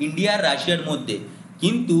ইন্ডিয়া আর রাশিয়ার মধ্যে।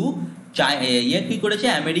 কিন্তু কি করেছে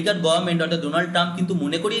আমেরিকার গভর্নমেন্ট অর্থাৎ ডোনাল্ড ট্রাম্প কিন্তু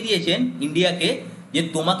মনে করিয়ে দিয়েছেন ইন্ডিয়াকে যে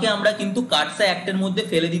তোমাকে আমরা কিন্তু কাটসা অ্যাক্টের মধ্যে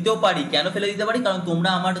ফেলে দিতেও পারি। কেন ফেলে দিতে পারি, কারণ তোমরা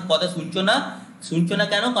আমার কথা শুনছো না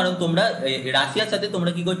কেন, কারণ তোমরা রাশিয়ার সাথে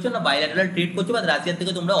তোমরা কি করছো না বাইল্যাটারাল ট্রেড করছো বা রাশিয়ার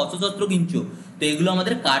থেকে তোমরা অস্ত্রশস্ত্র কিনছো, তো এগুলো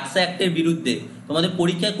আমাদের কাটসা অ্যাক্টের বিরুদ্ধে। তোমাদের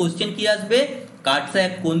পরীক্ষায় কোশ্চেন কি আসবে, কাটসা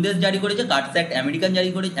অ্যাক্ট কোন দেশ জারি করেছে, কাটসা অ্যাক্ট আমেরিকা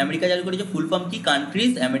জারি করেছে, ফুল ফর্ম কি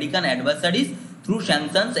countries American অ্যাডভার্সারিজ through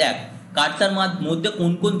sanctions act. কাটসার মধ্যে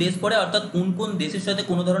কোন কোন দেশ পড়ে, অর্থাৎ কোন কোন দেশের সাথে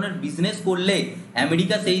কোনো ধরনের বিজনেস করলে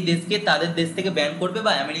আমেরিকা সেই দেশকে তাদের দেশ থেকে ব্যান করবে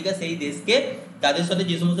বা আমেরিকা সেই দেশকে তাদের সাথে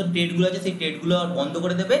যে সমস্ত ট্রেডগুলো আছে সেই ট্রেডগুলো বন্ধ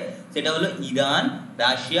করে দেবে, সেটা হলো ইরান,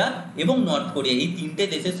 রাশিয়া এবং নর্থ কোরিয়া। এই 3টে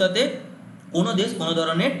দেশের সাথে কোনো দেশ কোনো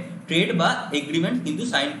ধরনের ট্রেড বা এগ্রিমেন্ট কিন্তু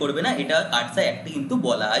সাইন করবে না, এটা কাটসা অ্যাক্টে কিন্তু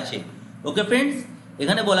বলা আছে। ওকে ফ্রেন্ডস,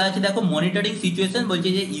 এখানে বলা আছে দেখো মনিটরিং সিচুয়েশন, বলছে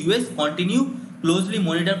যে ইউএস কন্টিনিউ ক্লোজলি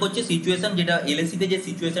মনিটর করছে সিচুয়েশন, যেটা এলএসিতে যে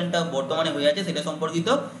সিচুয়েশনটা বর্তমানে হয়ে আছে সেটা সম্পর্কিত,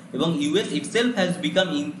 এবং US itself has become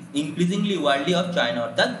increasingly worldly of China,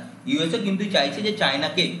 অর্থাৎ ইউএসও কিন্তু চাইছে যে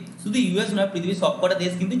চায়নাকে, শুধু ইউএস নয় পৃথিবীর সবকটা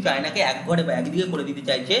দেশ কিন্তু চায়নাকে এক ঘরে বা একদিকে করে দিতে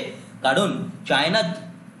চাইছে। কারণ চায়না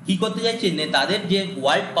কি করতে চাইছে, তাদের যে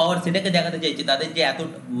ওয়ার্ল্ড পাওয়ার সেটাকে দেখাতে চাইছে, তাদের যে এত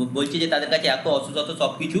বলছে যে তাদের কাছে এত অস্ত্রশস্ত্র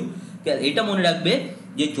সবকিছু। এটা মনে রাখবে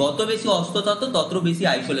যে যত বেশি অস্ত্রশস্ত্র তত বেশি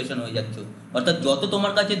আইসোলেশন হয়ে যাচ্ছ, অর্থাৎ যত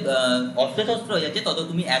তোমার কাছে অস্ত্রশস্ত্র হয়ে যাচ্ছে তত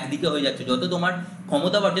তুমি একদিকে হয়ে যাচ্ছ, যত তোমার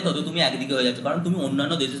ক্ষমতা বাড়ছে তত তুমি একদিকে হয়ে যাচ্ছ, কারণ তুমি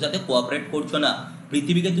অন্যান্য দেশের সাথে কোঅপারেট করছো না,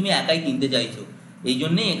 পৃথিবীকে তুমি একাই কিনতে চাইছো। এই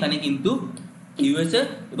জন্যই এখানে কিন্তু ইউএসএ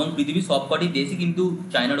এবং পৃথিবীর সবকটি দেশই কিন্তু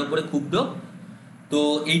চায়নার ওপরে ক্ষুব্ধ। তো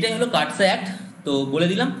এইটাই হলো কাটসা অ্যাক্ট। তো বলে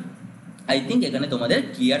দিলাম, আই থিঙ্ক এখানে তোমাদের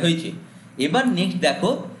ক্লিয়ার হয়েছে। এবার নেক্সট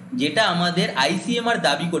দেখো, যেটা আমাদের আইসিএমআর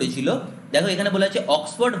দাবি করেছিল, দেখো এখানে বলা হয়েছে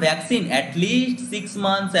Oxford vaccine at least 6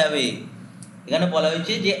 months away. এখানে বলা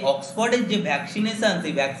হয়েছে যে অক্সফোর্ডের যে ভ্যাকসিনেশন,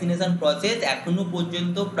 সেই ভ্যাকসিনেশন প্রসেস এখনো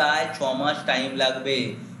পর্যন্ত প্রায় 6 মাস টাইম লাগবে,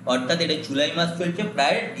 অর্থাৎ এটা জুলাই মাস চলছে,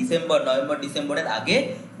 প্রায় নভেম্বর ডিসেম্বরের আগে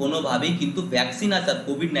কোনোভাবেই কিন্তু ভ্যাকসিন আসার,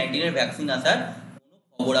 কোভিড-19 ভ্যাকসিন আসার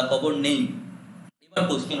কোনো খবরাখবর নেই। এবার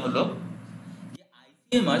কোশ্চেন হলো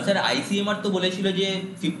যে আইসিএমআর তো বলেছিল যে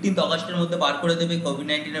 15 অগস্টের মধ্যে বার করে দেবে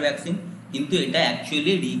কোভিড-19 ভ্যাকসিন, কিন্তু এটা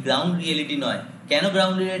অ্যাকচুয়ালি গ্রাউন্ড রিয়েলিটি নয়। কেন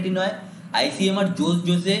গ্রাউন্ড রিয়েলিটি নয়? আইসিএমআর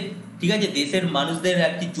জোশে, ঠিক আছে, দেশের মানুষদের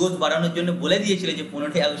আর কি জোশ বাড়ানোর জন্য বলে দিয়েছিল যে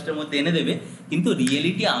 15 আগস্টের মধ্যে এনে দেবে, কিন্তু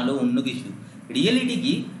রিয়েলিটি আলো অন্য কিছু। রিয়েলিটি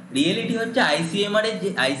কি? রিয়েলিটি হচ্ছে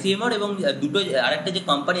আইসিএমআর এবং দুটো আরেকটা যে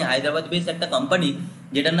কোম্পানি, হায়দ্রাবাদ বেস একটা কোম্পানি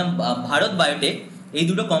যেটার নাম ভারত বায়োটেক, এই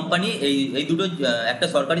দুটো কোম্পানি, এই দুটো একটা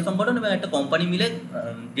সরকারি সংগঠন এবং একটা কোম্পানি মিলে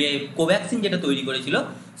যে কোভ্যাক্সিন যেটা তৈরি করেছিল,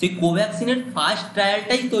 সেই কোভ্যাক্সিনের ফার্স্ট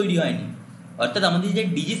ট্রায়ালটাই তৈরি হয়নি, অর্থাৎ আমাদের যে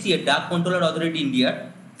ডিজিসিএ, ড্রাগ কন্ট্রোলার অথরিটি ইন্ডিয়ার,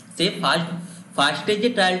 সে ফার্স্টের যে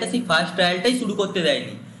ট্রায়ালটা, সেই ফার্স্ট ট্রায়ালটাই শুরু করতে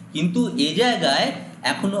দেয়নি। কিন্তু এ জায়গায়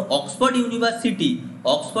এখনো অক্সফোর্ড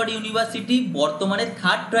ইউনিভার্সিটি বর্তমানে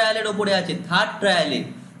থার্ড ট্রায়ালের ওপরে আছে,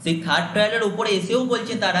 সেই থার্ড ট্রায়ালের ওপরে এসেও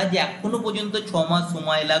বলছে তারা যে এখনো পর্যন্ত 6 মাস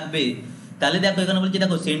সময় লাগবে। তাহলে দেখো এখানে বলছে,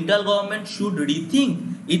 দেখো central government should rethink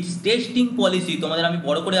it's testing policy. তোমাদের আমি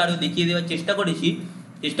বড় করে আরো দেখিয়ে দেওয়ার চেষ্টা করছি,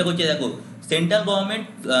 দেখো central government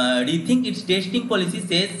rethink it's testing policy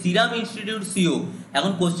say serum institute CO.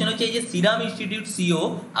 এখন কোশ্চেন হচ্ছে, এই যে সিরাম ইনস্টিটিউট সিও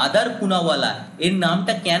আদার পুনাওয়ালা, এর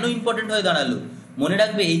নামটা কেন ইম্পর্টেন্ট হয়ে দাঁড়ালো? মনে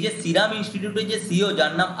রাখবে, এই যে সিরাম ইনস্টিটিউটের যে সিও,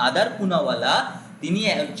 যার নাম আদার পুনাওয়ালা, তিনি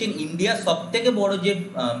হচ্ছেন ইন্ডিয়ার সব থেকে বড় যে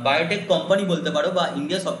বায়োটেক কোম্পানি বলতে পারো, বা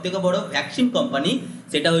ইন্ডিয়ার সব থেকে বড় ভ্যাকসিন কোম্পানি,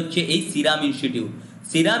 সেটা হচ্ছে এই সিরাম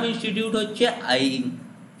ইনস্টিটিউট হচ্ছে এই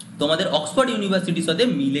তোমাদের অক্সফোর্ড ইউনিভার্সিটির সাথে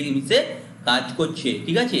মিশে কাজ করছে,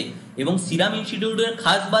 ঠিক আছে। এবং সিরাম ইনস্টিটিউটের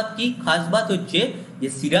খাস বাত হচ্ছে যে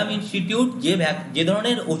সিরাম ইনস্টিটিউট যে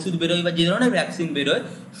ধরনের ওষুধ বেরোয় বা যে ধরনের ভ্যাকসিন বেরোয়,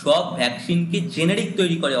 সব ভ্যাকসিনকে জেনেরিক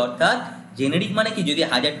তৈরি করে, অর্থাৎ জেনেরিক মানে কি, যদি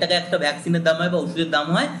 1000 টাকা একটা ভ্যাকসিনের দাম হয় বা ওষুধের দাম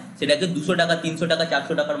হয়, সেটাকে 200 টাকা, 300 টাকা,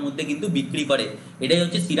 400 টাকার মধ্যে কিন্তু বিক্রি করে। এটাই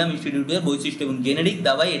হচ্ছে সিরাম ইনস্টিটিউটের বৈশিষ্ট্য, এবং জেনেরিক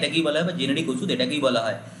দাওয়াই এটাকেই বলা হয়, বা জেনেরিক ওষুধ এটাকেই বলা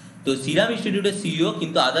হয়। তো সিরাম ইনস্টিটিউটের সিইও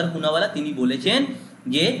কিন্তু আদার পুনাওয়ালা, তিনি বলেছেন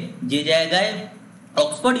যে জায়গায়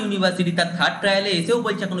অক্সফোর্ড ইউনিভার্সিটি তার থার্ড ট্রায়ালে এসেও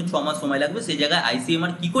বলছে এখনো 6 মাস সময় লাগবে, সেই জায়গায়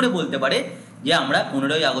আইসিএমআর কি করে বলতে পারে যে আমরা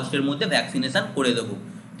 15 আগস্টের মধ্যে ভ্যাকসিনেশন করে দেবো?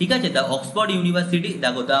 ঠিক আছে, দ্য অক্সফোর্ড ইউনিভার্সিটি,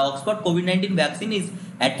 দেখো the Oxford COVID-19 vaccine is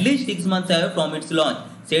at least 6 months away from its launch,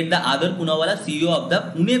 said the other Poonawalla, CEO of the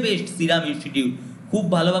Pune based serum institute. খুব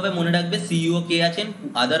ভালোভাবে মনে রাখবে, সিইও কে আছেন?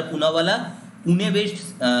 আদার Poonawalla. Pune based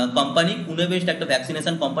company, Pune based একটা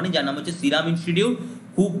ভ্যাকসিনেশন কোম্পানি, যার নাম হচ্ছে সিরাম ইনস্টিটিউট।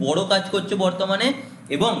 খুব বড় কাজ করছে বর্তমানে,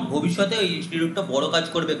 এবং ভবিষ্যতে ওই ইনস্টিটিউটটা বড় কাজ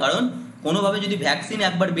করবে, কারণ কোনোভাবে যদি ভ্যাকসিন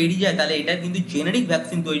একবার বেরিয়ে যায়, তাহলে এটা কিন্তু জেনেরিক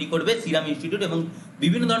ভ্যাকসিন তৈরি করবে সিরাম ইনস্টিটিউট, এবং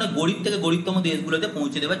বিভিন্ন ধরনের গরিব থেকে গরিবতম দেশগুলোতে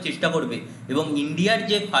পৌঁছে দেওয়ার চেষ্টা করবে। এবং ইন্ডিয়ার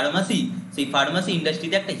যে ফার্মাসি, সেই ফার্মাসি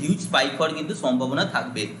ইন্ডাস্ট্রিতে একটা হিউজ স্পাইক হওয়ার কিন্তু সম্ভাবনা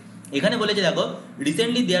থাকবে। এখানে বলেছে, দেখো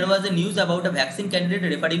recently there was A news about a vaccine candidate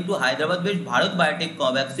referring two Hyderabad based Bharat biotech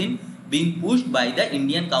vaccine being pushed by the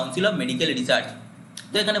Indian council of medical research.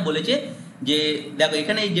 তো এখানে বলেছে যে, দেখো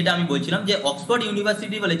এখানে যেটা আমি বলছিলাম, যে অক্সফোর্ড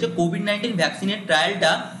ইউনিভার্সিটি বলেছে কোভিড-19 ভ্যাকসিনের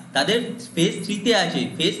ট্রায়ালটা তাদের ফেজ 3-তে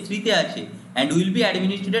আছে and will be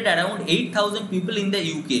অ্যাডমিনিস্ট্রেটেড around 8000 people in the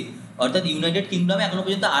UK, অর্থাৎ ইউনাইটেড কিংডমে এখনো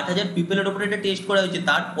পর্যন্ত 8000 পিপলের উপরে এটা টেস্ট করা হয়েছে।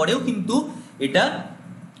 তারপরেও কিন্তু এটা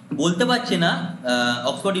বলতে পারছে না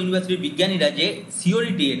অক্সফোর্ড ইউনিভার্সিটির বিজ্ঞানীরা যে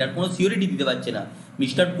এটার কোনো সিওরিটি দিতে পারছে না।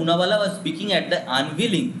 Mister Poonawalla was speaking at the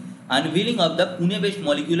আনভিলিং of the Pune based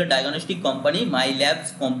molecular diagnostic company my labs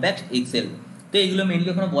compact Excel. তো এগুলো মেনলি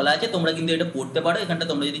ওখানে বলা আছে, তোমরা কিন্তু এটা পড়তে পারো, এখানটা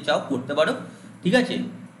তোমরা যদি চাও পড়তে পারো, ঠিক আছে।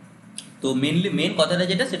 তো মেন কথাটা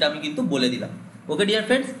যেটা, সেটা আমি কিন্তু বলে দিলাম। ওকে ডিয়ার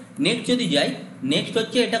ফ্রেন্ডস, নেক্সট যদি যাই, নেক্সট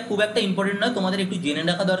হচ্ছে, এটা খুব একটা ইম্পর্টেন্ট নয়, তোমাদের একটু জেনে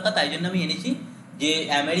রাখা দরকার, তাই জন্য আমি এনেছি। যে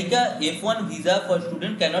America F1 visa for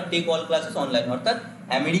student cannot take all classes online, অর্থাৎ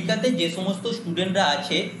আমেরিকাতে যে সমস্ত স্টুডেন্টরা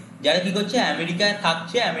আছে যারা কি করছে আমেরিকায়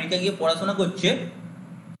থাকছে, আমেরিকা গিয়ে পড়াশোনা করছে,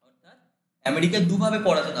 অর্থাৎ আমেরিকায় দুভাবে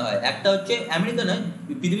পড়াশোনা হয়। একটা হচ্ছে আমেরিকা নয়,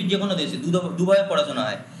 পৃথিবীর যে কোনো দেশে দুভাবে পড়াশোনা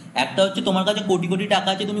হয়। একটা হচ্ছে তোমার কাছে কোটি কোটি টাকা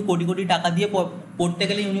আছে, তুমি কোটি কোটি টাকা দিয়ে পড়তে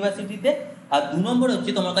গেলে ইউনিভার্সিটিতে। আর 2 নম্বর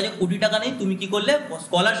হচ্ছে তোমার কাছে কোটি টাকা নেই, তুমি কি করলে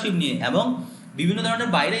স্কলারশিপ নিয়ে, এবং বিভিন্ন ধরনের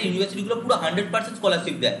বাইরে ইউনিভার্সিটিগুলো পুরো 100%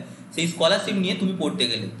 স্কলারশিপ দেয়, সেই স্কলারশিপ নিয়ে তুমি পড়তে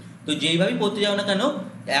গেলে। তো যেইভাবেই পড়তে যাও না কেন,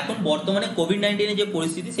 এখন বর্তমানে কোভিড-19 যে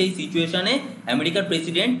পরিস্থিতি, সেই সিচুয়েশনে আমেরিকার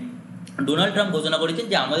প্রেসিডেন্ট ডোনাল্ড ট্রাম্প ঘোষণা করেছেন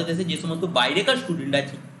যে আমাদের দেশে যে সমস্ত বাইরেকার স্টুডেন্ট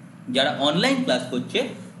আছে যারা অনলাইন ক্লাস করছে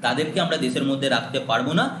তাদেরকে আমরা দেশের মধ্যে রাখতে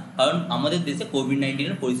পারবো না, কারণ আমাদের দেশে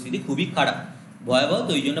কোভিড-19 পরিস্থিতি খুবই খারাপ, ভয়াবহ।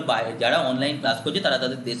 তো এই জন্য যারা অনলাইন ক্লাস করছে তারা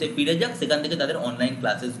তাদের দেশে ফিরে যাক, সেখান থেকে তাদের অনলাইন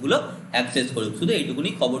ক্লাসেসগুলো অ্যাক্সেস করুক। শুধু এইটুকুনি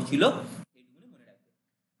খবর ছিল, এইটুকুনি মনে রাখবে।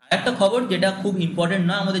 আর একটা খবর যেটা খুব ইম্পর্টেন্ট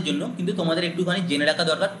না আমাদের জন্য, কিন্তু তোমাদের একটুখানি জেনে রাখা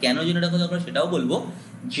দরকার। কেন জেনে রাখা দরকার সেটাও বলবো।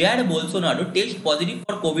 জায়ার Bolsonaro test positive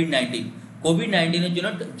for COVID-19 জন্য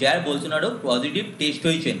জায়ার বোলসোনারো পজিটিভ টেস্ট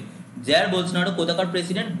হয়েছেন। জায়ার বোলসোনারো কোথাকার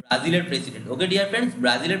প্রেসিডেন্ট? ব্রাজিলের প্রেসিডেন্ট। ওকে ডিয়ার ফ্রেন্ডস,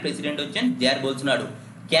 ব্রাজিলের প্রেসিডেন্ট হচ্ছেন জায়ার বোলসোনারো।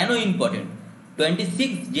 কেন ইম্পর্টেন্ট?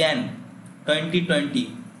 26 jan 2020,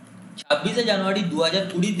 26শে জানুয়ারি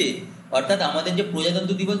 2020-তে, অর্থাৎ আমাদের যে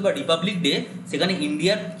প্রজাতন্ত্র দিবস বা রিপাবলিক ডে, সেখানে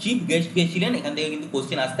ইন্ডিয়ার চিফ গেস্ট কে ছিলেন? এখান থেকে কিন্তু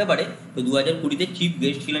কোশ্চেন আসতে পারে। তো 2020-তে চিফ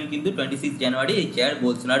গেস্ট ছিলেন কিন্তু 26 জানুয়ারি এই জায়ার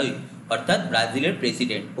বোলসোনারোই, অর্থাৎ ব্রাজিলের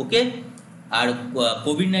প্রেসিডেন্ট। ওকে। আর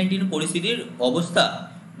কোভিড-19 পরিস্থিতির অবস্থা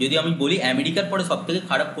যদি আমি বলি, আমেরিকার পরে সব থেকে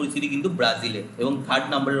খারাপ পরিস্থিতি কিন্তু ব্রাজিলে, এবং 3rd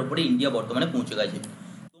নম্বরের উপরে ইন্ডিয়া বর্তমানে পৌঁছে গেছে।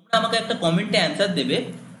 তোমরা আমাকে একটা কমেন্টে অ্যান্সার দেবে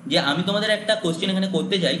যে আমি তোমাদের একটা কোশ্চেন এখানে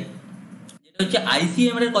করতে চাই, যেটা হচ্ছে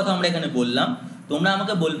আইসিএমআর এর কথা আমরা এখানে বললাম। তোমরা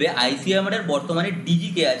আমাকে বলবে আইসিএমআর এর বর্তমানে ডিজি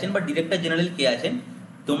কে আছেন বা ডিরেক্টর জেনারেল কে আছেন।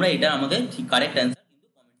 তোমরা এটা আমাকে ঠিক কারেক্ট অ্যান্সার কিন্তু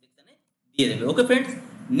কমেন্ট সেকশনে দিয়ে দেবে। ওকে ফ্রেন্ডস,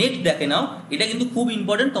 নেক্সট দেখে নাও, এটা কিন্তু খুব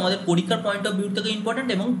ইম্পর্টেন্ট, তোমাদের পরীক্ষার পয়েন্ট অফ ভিউ থেকে ইম্পর্টেন্ট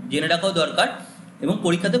এবং জেনে রাখাও দরকার, এবং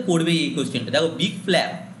পরীক্ষাতে পড়বেই এই কোশ্চেনটা। দেখো, big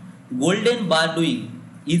flag golden বার্ডউইং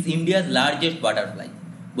is India's largest butterfly.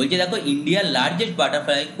 বলছে দেখো, ইন্ডিয়ার লার্জেস্ট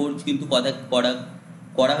বাটারফ্লাই কোর্স কিন্তু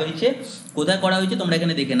করা হয়েছে। কোথায় করা হয়েছে তোমরা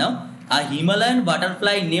এখানে দেখে নাও। আ Himalayan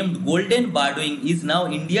butterfly named golden বার্ডউইং is now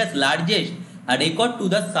India's largest, a record to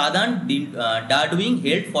the southern dartwing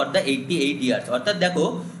held for the 88 years। অর্থাৎ দেখো,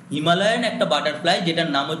 হিমালয়ান একটা বাটারফ্লাই যেটার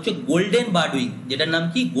নাম হচ্ছে গোল্ডেন বার্ডউইং, যেটার নাম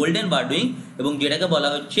কি? গোল্ডেন বার্ডউইং, এবং যেটাকে বলা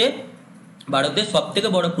হচ্ছে ভারতের সব থেকে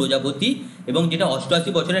বড় প্রজাপতি, এবং যেটা 88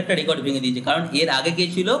 বছরের একটা রেকর্ড ভেঙে দিয়েছে। কারণ এর আগে কে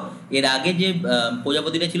ছিল? এর আগে যে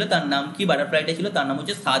প্রজাপতিটা ছিল তার নাম কি, বাটারফ্লাইটা ছিল তার নাম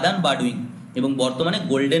হচ্ছে সাদার্ন বার্ডউইং, এবং বর্তমানে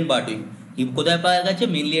গোল্ডেন বার্ডউইং। কোথায় পাওয়া গেছে?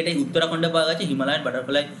 মেনলি এটাই উত্তরাখণ্ডে পাওয়া গেছে।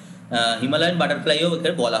 হিমালয়ান বাটারফ্লাইও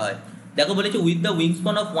এখানে বলা হয়। দেখো বলেছে উইথ দ্য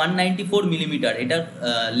উইংস্প্যান অফ 194 মিলিমিটার, এটার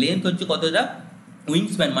লেন্থ হচ্ছে কতটা?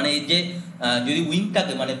 উইংস্প্যান মানে এই যে যদি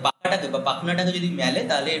উইংটাকে মানে পাখাটাকে বা পাখনাটাকে যদি মেলে,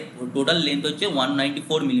 তাহলে টোটাল লেন্থ হচ্ছে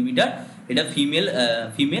 194 মিলিমিটার। এটা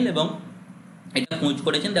ফিমেল এবং এটা খোঁজ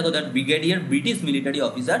করেছেন, দেখো, that brigadier British military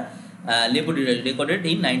officer recorded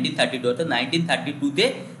in 1932। অর্থাৎ 1932-তে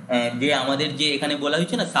যে আমাদের যে এখানে বলা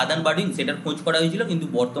হয়েছে না সাদার্ন বার্ডউইং, সেটার খোঁজ করা হয়েছিল, কিন্তু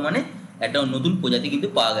বর্তমানে একটা নতুন প্রজাতি কিন্তু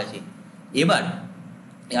পাওয়া গেছে। এবার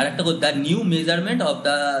আর একটা the new measurement of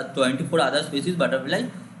the 24 other species butterfly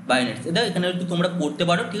বাইনেটস, এটা এখানে একটু তোমরা পড়তে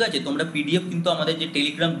পারো, ঠিক আছে? তোমরা পিডিএফ কিন্তু আমাদের যে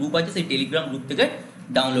টেলিগ্রাম গ্রুপ আছে সেই টেলিগ্রাম গ্রুপ থেকে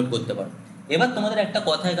ডাউনলোড করতে পারো। এবার তোমাদের একটা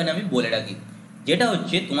কথা এখানে আমি বলে রাখি, যেটা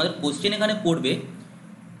হচ্ছে তোমাদের কোশ্চেন এখানে পড়বে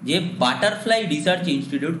যে বাটারফ্লাই রিসার্চ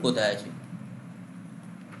ইনস্টিটিউট কোথায় আছে।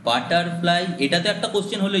 বাটারফ্লাই, এটাতে একটা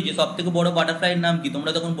কোশ্চেন হলো যে সব থেকে বড় বাটারফ্লাইয়ের নাম কি,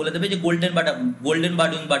 তোমরা তখন বলে দেবে যে গোল্ডেন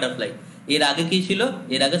বার্ডউইং বাটারফ্লাই। এর আগে কি ছিল?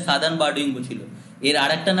 এর আগে সাদার্ন বার্ডউইং ছিল। এর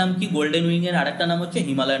আরেকটা নাম কি? গোল্ডেন উইং এর আরেকটা নাম হচ্ছে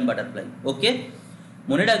হিমালয়ান বাটারফ্লাই। ওকে,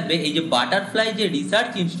 মনে রাখবে এই যে বাটারফ্লাই যে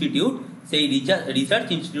রিসার্চ ইনস্টিটিউট, সেই রিসার্চ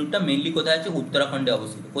ইনস্টিটিউটটা মেইনলি কোথায় আছে? উত্তরাখণ্ডে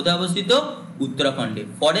অবস্থিত। কোথায় অবস্থিত? উত্তরাখণ্ডে।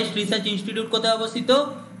 ফরেস্ট রিসার্চ ইনস্টিটিউট কোথায় অবস্থিত?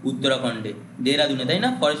 উত্তরাখণ্ডে, দেহরাদুনে, তাই না?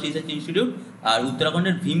 Forest research institute. আর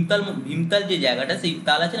উত্তরাখণ্ডের ভীমতাল যে জায়গাটা, সেই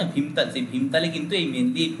তাল আছে না ভীমতাল, সেই ভীমতালে কিন্তু এই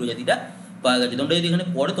মেনলি এই প্রজাতিটা পাওয়া গেছে। তোমরা যদি এখানে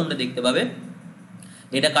পড়ো তোমরা দেখতে পাবে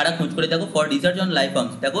এটা কারা খোঁজ করে। দেখো, for research on life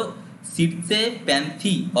forms, দেখো সিটসে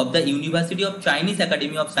প্যান্থি of the university of Chinese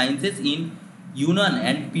academy of sciences in Yunnan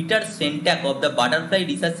and Peter সেন্ট্যাক of the butterfly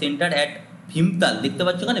research centre at Bhimtal, দেখতে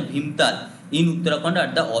পাচ্ছ এখানে Bhimtal in Uttarakhand are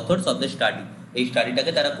the author's of the study, এই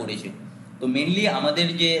স্টাডিটাকে তারা করেছে। তো মেনলি আমাদের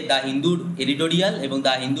যে দ্য হিন্দুর এডিটোরিয়াল এবং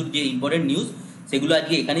দ্য হিন্দুর যে ইম্পর্টেন্ট নিউজ, সেগুলো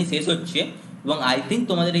আজকে এখানেই শেষ হচ্ছে, এবং আই থিঙ্ক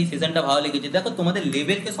তোমাদের এই সেশনটা ভালো লেগেছে। দেখো, তোমাদের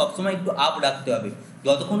লেভেলকে সবসময় একটু আপ রাখতে হবে।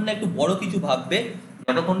 যতক্ষণ না একটু বড় কিছু ভাববে,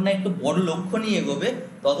 যতক্ষণ না একটু বড় লক্ষ্য নিয়ে এগোবে,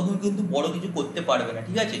 ততক্ষণ কিন্তু বড় কিছু করতে পারবে না,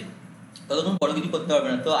 ঠিক আছে? ততক্ষণ বড় কিছু করতে পারবে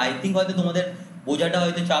না। তো আই থিঙ্ক হয়তো তোমাদের বোঝাটা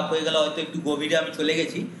হয়তো চাপ হয়ে গেল, হয়তো একটু গভীরে আমি চলে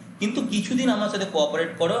গেছি। কিন্তু কিছুদিন আমার সাথে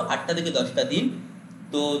কোঅপারেট করো, 8টা থেকে 10টা দিন,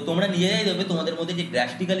 তো তোমরা নিজেরাই দেখবে তোমাদের মধ্যে যে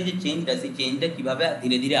ড্রাস্টিক্যালি যে চেঞ্জটা, সেই চেঞ্জটা কীভাবে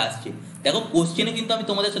ধীরে ধীরে আসছে। দেখো কোশ্চেনে কিন্তু আমি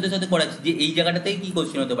তোমাদের সাথে সাথে করাচ্ছি যে এই জায়গাটা থেকে কী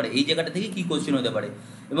কোশ্চেন হতে পারে, এই জায়গাটা থেকে কী কোশ্চেন হতে পারে,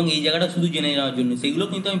 এবং এই জায়গাটা শুধু জেনে নেওয়ার জন্য সেগুলো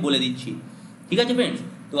কিন্তু আমি বলে দিচ্ছি। ঠিক আছে ফ্রেন্ডস,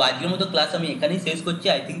 তো আজকের মতো ক্লাস আমি এখানেই শেষ করছি।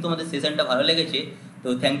 আই থিঙ্ক তোমাদের সেশনটা ভালো লেগেছে। তো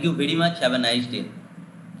thank you very much, have a nice day,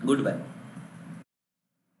 good bye.